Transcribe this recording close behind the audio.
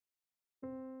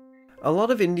A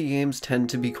lot of indie games tend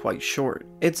to be quite short.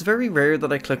 It's very rare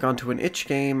that I click onto an itch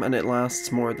game and it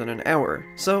lasts more than an hour,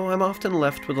 so I'm often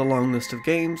left with a long list of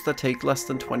games that take less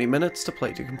than 20 minutes to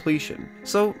play to completion.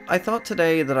 So I thought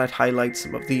today that I'd highlight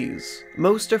some of these.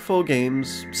 Most are full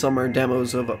games, some are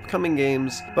demos of upcoming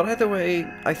games, but either way,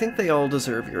 I think they all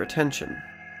deserve your attention.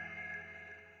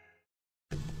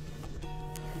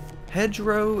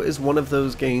 Hedgerow is one of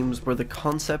those games where the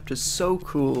concept is so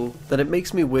cool that it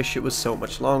makes me wish it was so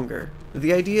much longer.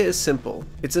 The idea is simple.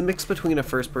 It's a mix between a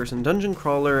first-person dungeon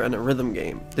crawler and a rhythm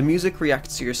game. The music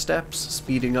reacts to your steps,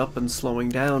 speeding up and slowing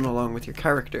down along with your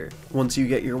character. Once you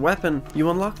get your weapon, you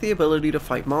unlock the ability to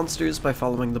fight monsters by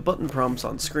following the button prompts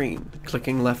on screen,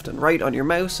 clicking left and right on your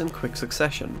mouse in quick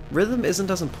succession. Rhythm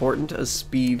isn't as important as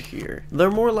speed here.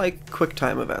 They're more like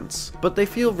quick-time events, but they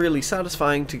feel really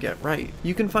satisfying to get right.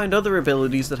 You can find other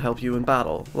abilities that help you in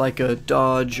battle, like a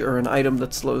dodge or an item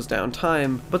that slows down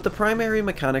time, but the primary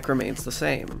mechanic remains the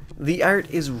same. The art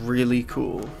is really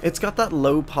cool. It's got that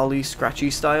low poly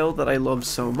scratchy style that I love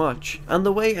so much, and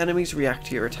the way enemies react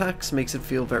to your attacks makes it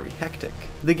feel very hectic.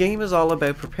 The game is all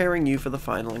about preparing you for the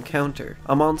final encounter,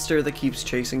 a monster that keeps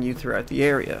chasing you throughout the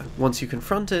area. Once you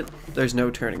confront it, there's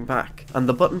no turning back, and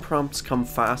the button prompts come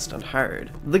fast and hard.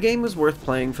 The game is worth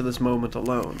playing for this moment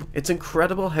alone. It's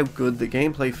incredible how good the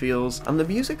gameplay feels, and the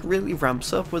music really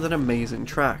ramps up with an amazing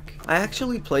track. I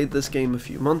actually played this game a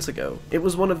few months ago. It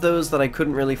was one of those that I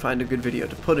couldn't really find a good video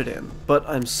to put it in, but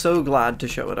I'm so glad to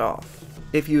show it off.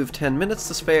 If you have 10 minutes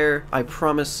to spare, I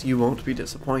promise you won't be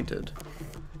disappointed.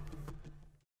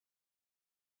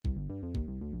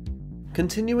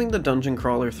 Continuing the dungeon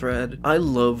crawler thread, I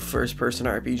love first-person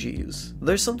RPGs.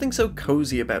 There's something so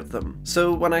cozy about them,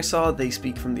 so when I saw They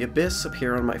Speak from the Abyss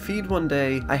appear on my feed one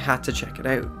day, I had to check it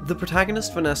out. The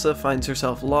protagonist Vanessa finds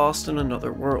herself lost in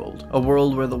another world, a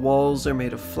world where the walls are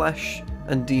made of flesh,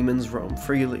 and demons roam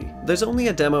freely. There's only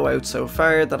a demo out so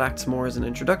far that acts more as an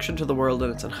introduction to the world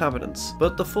and its inhabitants,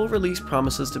 but the full release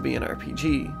promises to be an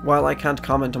RPG. While I can't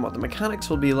comment on what the mechanics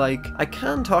will be like, I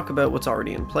can talk about what's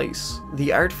already in place.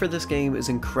 The art for this game is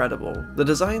incredible. The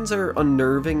designs are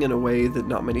unnerving in a way that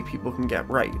not many people can get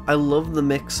right. I love the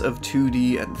mix of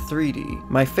 2D and 3D,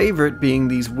 my favorite being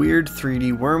these weird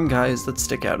 3D worm guys that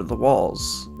stick out of the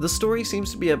walls. The story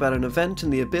seems to be about an event in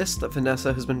the abyss that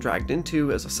Vanessa has been dragged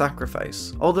into as a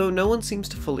sacrifice, although no one seems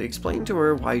to fully explain to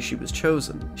her why she was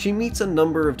chosen. She meets a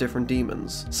number of different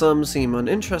demons. Some seem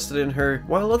uninterested in her,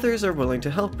 while others are willing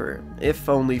to help her, if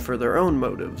only for their own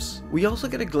motives. We also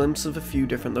get a glimpse of a few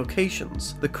different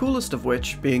locations, the coolest of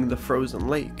which being the frozen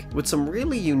lake, with some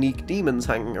really unique demons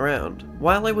hanging around.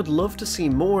 While I would love to see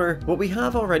more, what we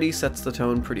have already sets the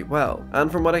tone pretty well,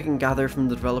 and from what I can gather from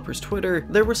the developer's Twitter,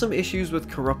 there were some issues with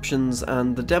corruptions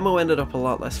and the demo ended up a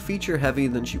lot less feature heavy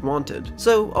than she wanted.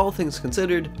 So all things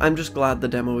considered, I'm just glad the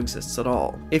demo exists at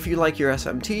all. If you like your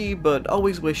SMT but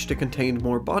always wish to contain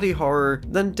more body horror,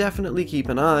 then definitely keep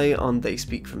an eye on They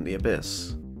Speak from the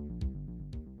Abyss.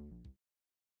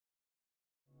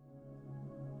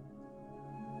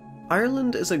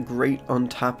 Ireland is a great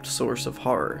untapped source of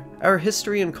horror. Our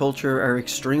history and culture are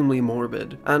extremely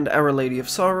morbid, and Our Lady of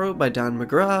Sorrow by Dan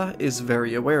McGrath is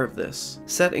very aware of this.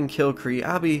 Set in Kilcree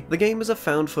Abbey, the game is a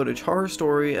found-footage horror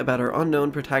story about our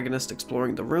unknown protagonist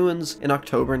exploring the ruins in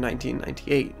October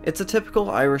 1998. It's a typical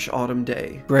Irish autumn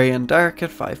day, grey and dark at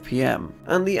 5 PM,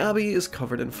 and the abbey is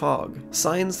covered in fog.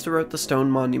 Signs throughout the stone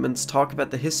monuments talk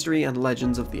about the history and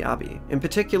legends of the abbey. In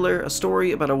particular, a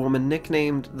story about a woman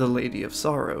nicknamed the Lady of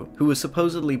Sorrow, who was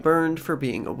supposedly burned for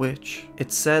being a witch.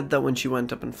 It's said that when she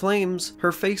went up in flames,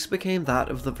 her face became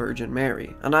that of the Virgin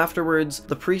Mary, and afterwards,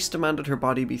 the priest demanded her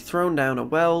body be thrown down a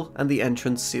well and the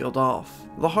entrance sealed off.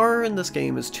 The horror in this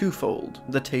game is twofold,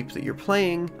 the tape that you're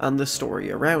playing and the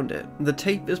story around it. The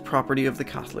tape is property of the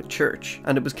Catholic Church,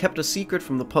 and it was kept a secret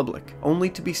from the public, only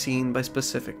to be seen by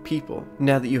specific people.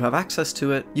 Now that you have access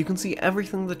to it, you can see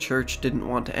everything the church didn't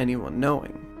want anyone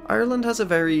knowing. Ireland has a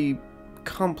very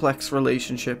complex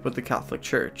relationship with the Catholic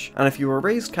Church, and if you were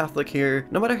raised Catholic here,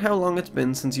 no matter how long it's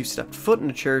been since you stepped foot in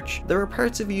a church, there are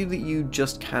parts of you that you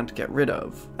just can't get rid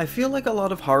of. I feel like a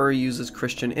lot of horror uses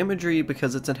Christian imagery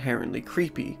because it's inherently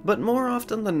creepy, but more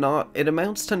often than not, it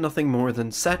amounts to nothing more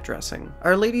than set dressing.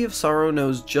 Our Lady of Sorrow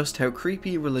knows just how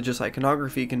creepy religious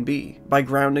iconography can be. By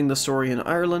grounding the story in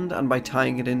Ireland and by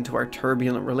tying it into our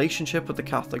turbulent relationship with the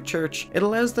Catholic Church, it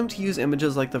allows them to use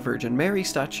images like the Virgin Mary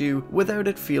statue without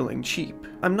it feeling cheap.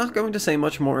 deep. I'm not going to say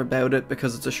much more about it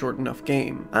because it's a short enough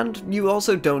game, and you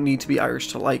also don't need to be Irish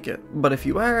to like it, but if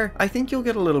you are, I think you'll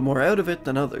get a little more out of it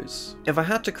than others. If I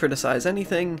had to criticize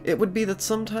anything, it would be that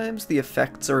sometimes the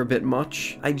effects are a bit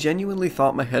much. I genuinely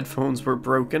thought my headphones were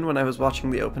broken when I was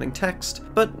watching the opening text,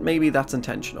 but maybe that's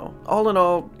intentional. All in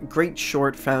all, great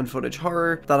short found footage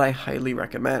horror that I highly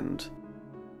recommend.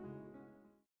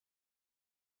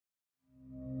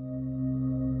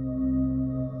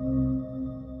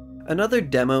 Another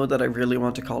demo that I really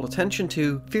want to call attention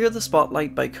to, Fear the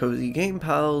Spotlight by Cozy Game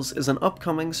Pals, is an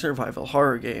upcoming survival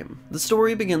horror game. The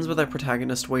story begins with our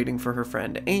protagonist waiting for her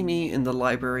friend Amy in the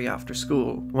library after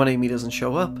school. When Amy doesn't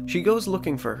show up, she goes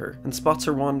looking for her and spots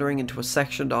her wandering into a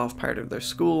sectioned off part of their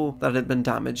school that had been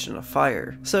damaged in a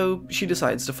fire. So she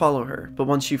decides to follow her, but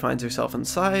once she finds herself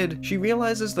inside, she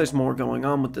realizes there's more going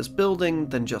on with this building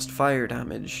than just fire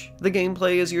damage. The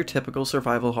gameplay is your typical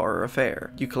survival horror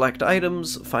affair. You collect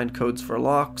items, find codes for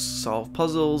locks, solve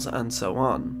puzzles, and so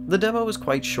on. The demo is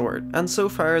quite short, and so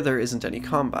far there isn't any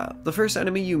combat. The first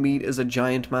enemy you meet is a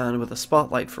giant man with a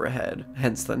spotlight for a head,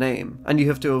 hence the name, and you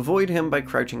have to avoid him by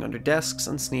crouching under desks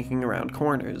and sneaking around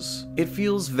corners. It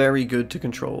feels very good to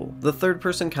control. The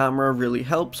third-person camera really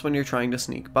helps when you're trying to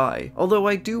sneak by, although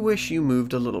I do wish you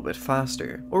moved a little bit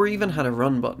faster, or even had a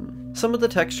run button. Some of the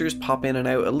textures pop in and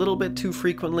out a little bit too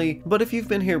frequently, but if you've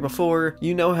been here before,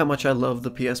 you know how much I love the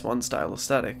PS1 style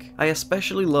aesthetic. I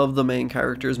especially love the main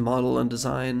character's model and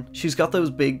design. She's got those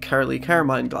big Carly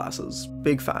Carmine glasses.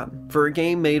 Big fan. For a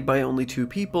game made by only 2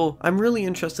 people, I'm really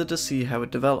interested to see how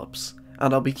it develops,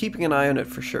 and I'll be keeping an eye on it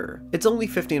for sure. It's only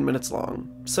 15 minutes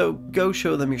long, so go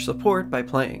show them your support by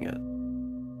playing it.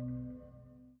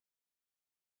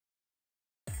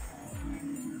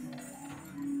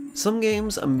 Some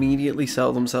games immediately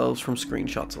sell themselves from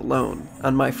screenshots alone,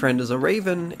 and My Friend is a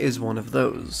Raven is one of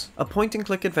those. A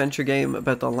point-and-click adventure game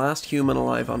about the last human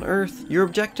alive on Earth, your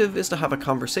objective is to have a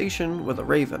conversation with a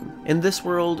raven. In this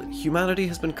world, humanity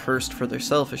has been cursed for their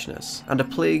selfishness, and a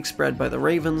plague spread by the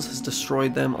ravens has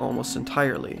destroyed them almost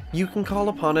entirely. You can call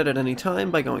upon it at any time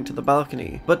by going to the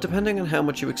balcony, but depending on how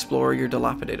much you explore your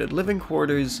dilapidated living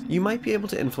quarters, you might be able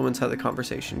to influence how the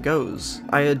conversation goes.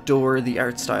 I adore the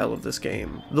art style of this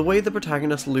game. The way the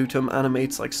protagonist Lupum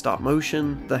animates like stop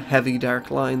motion, the heavy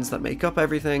dark lines that make up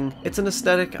everything, it's an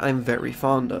aesthetic I'm very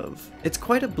fond of. It's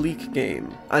quite a bleak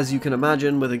game, as you can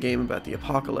imagine with a game about the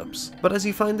apocalypse, but as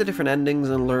you find the different endings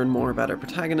and learn more about our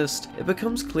protagonist, it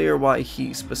becomes clear why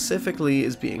he specifically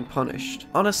is being punished.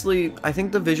 Honestly, I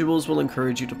think the visuals will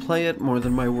encourage you to play it more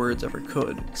than my words ever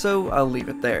could, so I'll leave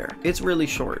it there. It's really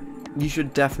short. You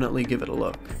should definitely give it a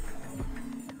look.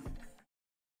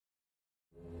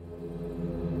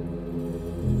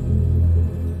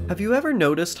 Have you ever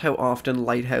noticed how often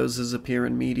lighthouses appear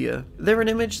in media? They're an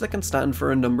image that can stand for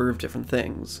a number of different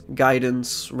things.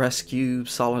 Guidance, rescue,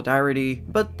 solidarity,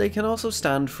 but they can also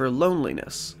stand for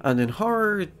loneliness. And in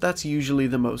horror, that's usually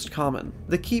the most common.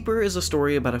 The Keeper is a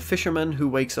story about a fisherman who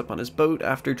wakes up on his boat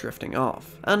after drifting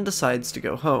off, and decides to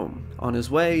go home. On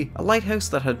his way, a lighthouse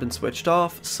that had been switched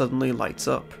off suddenly lights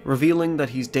up, revealing that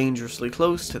he's dangerously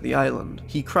close to the island.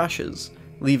 He crashes,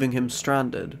 leaving him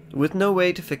stranded. With no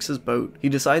way to fix his boat, he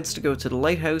decides to go to the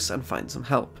lighthouse and find some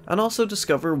help, and also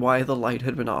discover why the light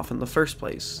had been off in the first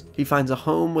place. He finds a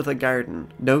home with a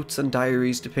garden, notes and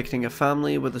diaries depicting a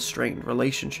family with a strained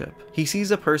relationship. He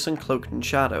sees a person cloaked in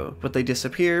shadow, but they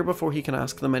disappear before he can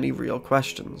ask them any real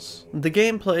questions. The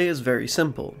gameplay is very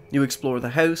simple. You explore the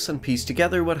house and piece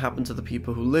together what happened to the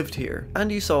people who lived here,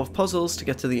 and you solve puzzles to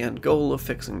get to the end goal of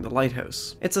fixing the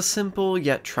lighthouse. It's a simple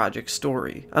yet tragic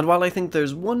story, and while I think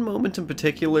there's one moment in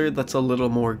particular that's a little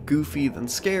more goofy than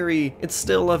scary, it's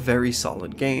still a very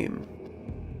solid game.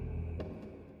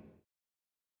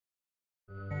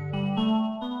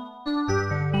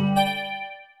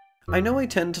 I know I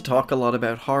tend to talk a lot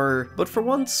about horror, but for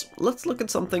once, let's look at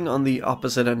something on the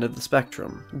opposite end of the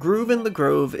spectrum. Groove in the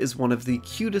Grove is one of the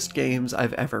cutest games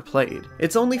I've ever played.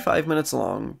 It's only 5 minutes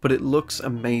long, but it looks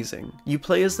amazing. You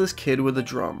play as this kid with a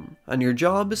drum, and your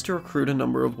job is to recruit a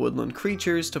number of woodland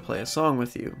creatures to play a song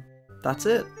with you. That's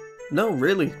it. No,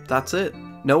 really, that's it.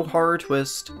 No horror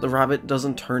twist, the rabbit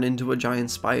doesn't turn into a giant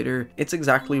spider, it's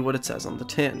exactly what it says on the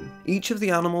tin. Each of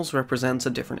the animals represents a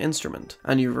different instrument,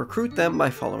 and you recruit them by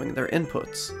following their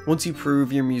inputs. Once you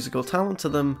prove your musical talent to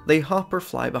them, they hop or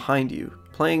fly behind you,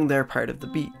 playing their part of the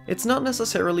beat. It's not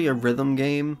necessarily a rhythm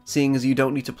game, seeing as you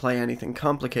don't need to play anything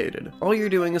complicated. All you're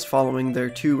doing is following their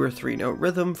 2 or 3 note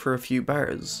rhythm for a few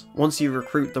bars. Once you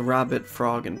recruit the rabbit,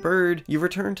 frog, and bird, you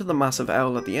return to the massive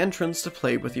owl at the entrance to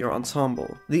play with your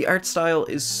ensemble. The art style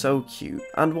is so cute,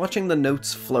 and watching the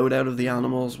notes float out of the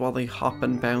animals while they hop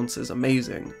and bounce is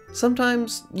amazing.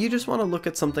 Sometimes you just want to look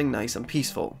at something nice and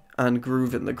peaceful, and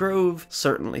Groove in the Grove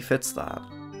certainly fits that.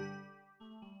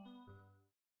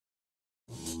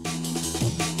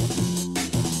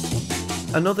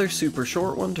 Another super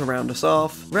short one to round us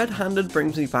off, Red Handed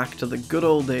brings me back to the good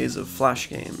old days of flash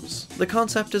games. The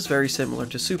concept is very similar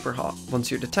to Superhot.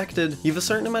 Once you're detected, you've a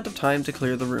certain amount of time to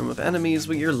clear the room of enemies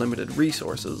with your limited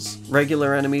resources.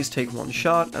 Regular enemies take 1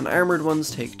 shot, and armoured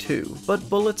ones take 2, but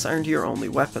bullets aren't your only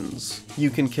weapons. You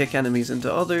can kick enemies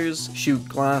into others, shoot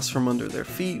glass from under their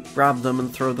feet, grab them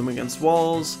and throw them against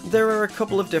walls. There are a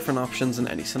couple of different options in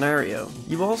any scenario.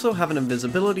 You also have an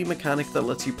invisibility mechanic that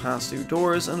lets you pass through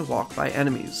doors and walk by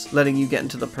enemies, letting you get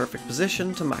into the perfect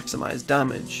position to maximize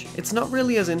damage. It's not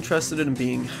really as interested in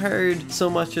being hard so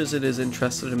much as it is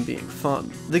interested in being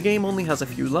fun. The game only has a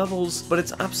few levels, but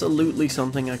it's absolutely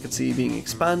something I could see being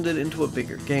expanded into a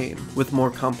bigger game, with more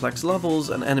complex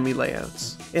levels and enemy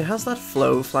layouts. It has that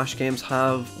flow flash games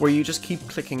have, where you just keep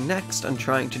clicking next and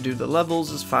trying to do the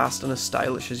levels as fast and as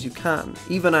stylish as you can,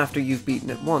 even after you've beaten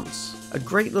it once. A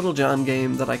great little jam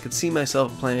game that I could see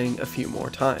myself playing a few more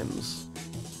times.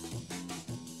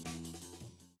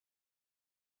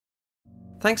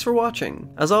 Thanks for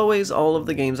watching. As always, all of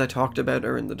the games I talked about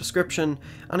are in the description,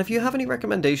 and if you have any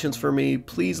recommendations for me,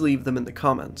 please leave them in the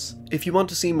comments. If you want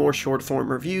to see more short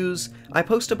form reviews, I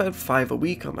post about 5 a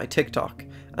week on my TikTok,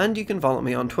 and you can follow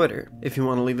me on Twitter. If you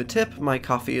want to leave a tip, my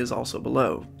coffee is also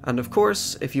below. And of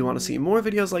course, if you want to see more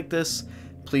videos like this,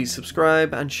 please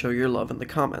subscribe and show your love in the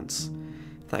comments.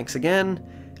 Thanks again,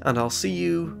 and I'll see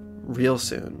you real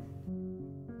soon.